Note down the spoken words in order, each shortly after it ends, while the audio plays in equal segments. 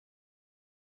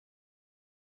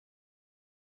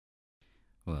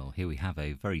Well, here we have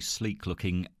a very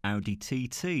sleek-looking Audi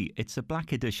TT. It's a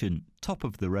black edition, top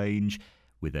of the range,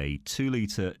 with a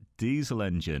 2-litre diesel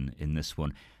engine in this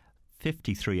one.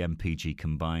 53 mpg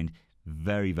combined,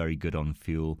 very, very good on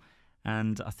fuel,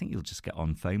 and I think you'll just get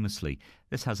on famously.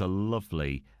 This has a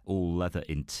lovely all-leather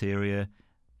interior,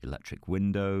 electric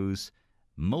windows,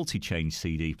 multi-change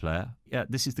CD player. Yeah,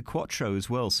 this is the Quattro as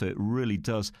well, so it really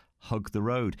does hug the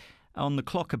road. On the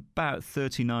clock, about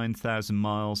 39,000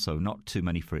 miles, so not too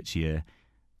many for its year,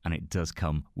 and it does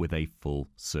come with a full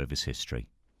service history.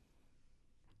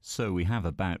 So we have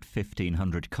about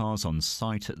 1,500 cars on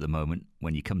site at the moment.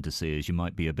 When you come to see us, you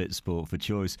might be a bit sport for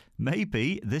choice.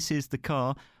 Maybe this is the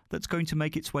car that's going to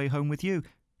make its way home with you.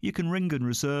 You can ring and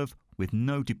reserve with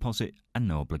no deposit and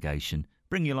no obligation.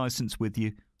 Bring your licence with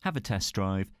you, have a test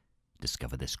drive,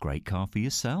 discover this great car for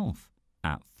yourself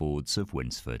at Fords of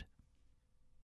Winsford.